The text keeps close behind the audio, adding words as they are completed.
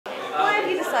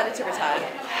decided to retire?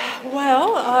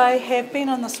 Well, I have been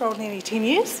on this role nearly 10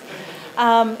 years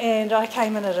and I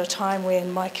came in at a time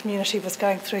when my community was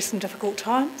going through some difficult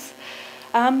times.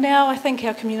 Now I think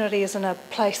our community is in a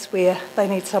place where they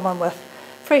need someone with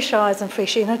fresh eyes and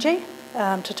fresh energy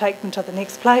to take them to the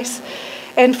next place.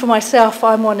 And for myself,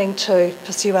 I'm wanting to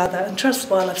pursue other interests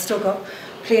while I've still got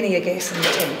plenty of gas in the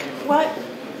tank. What?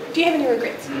 Do you have any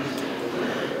regrets?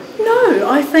 No,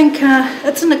 I think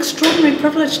it's an extraordinary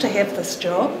privilege to have this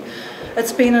job.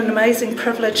 It's been an amazing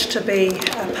privilege to be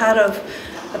a part of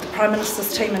the Prime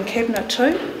Minister's team and Cabinet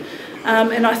too.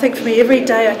 And I think for me, every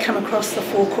day I come across the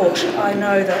forecourt, I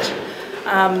know that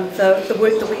the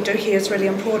work that we do here is really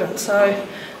important. So,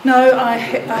 no, I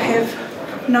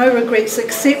have no regrets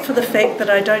except for the fact that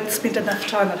I don't spend enough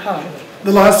time at home.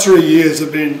 The last 3 years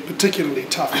have been particularly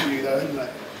tough for you though, haven't they?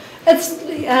 It's,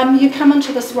 you come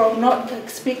into this role not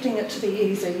expecting it to be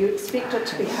easy, you expect it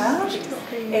to be hard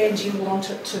and you want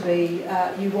it to be,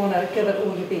 you want to give it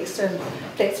all your best, and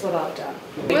that's what I've done.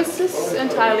 Was this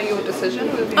entirely your decision?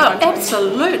 Oh,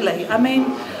 absolutely. I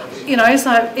mean, you know,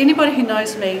 so anybody who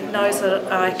knows me knows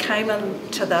that I came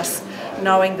into this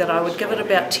knowing that I would give it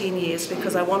about 10 years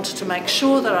because I wanted to make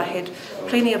sure that I had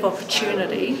plenty of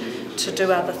opportunity to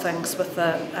do other things with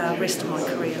the rest of my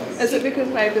career. Is it because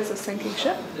Labour's a sinking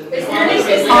ship?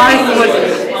 I would,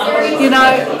 you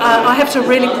know, I have to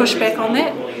really push back on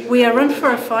that. We are in for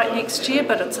a fight next year,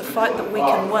 but it's a fight that we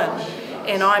can win.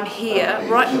 And I'm here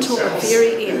right until the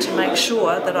very end to make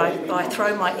sure that I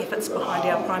throw my efforts behind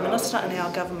our Prime Minister and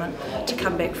our government to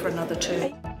come back for another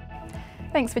term.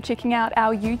 Thanks for checking out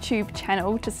our YouTube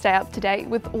channel. To stay up to date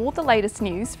with all the latest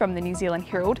news from the New Zealand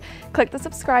Herald, click the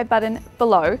subscribe button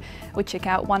below or check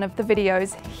out one of the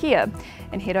videos here,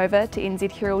 and head over to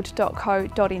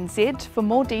nzherald.co.nz for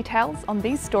more details on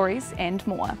these stories and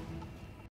more.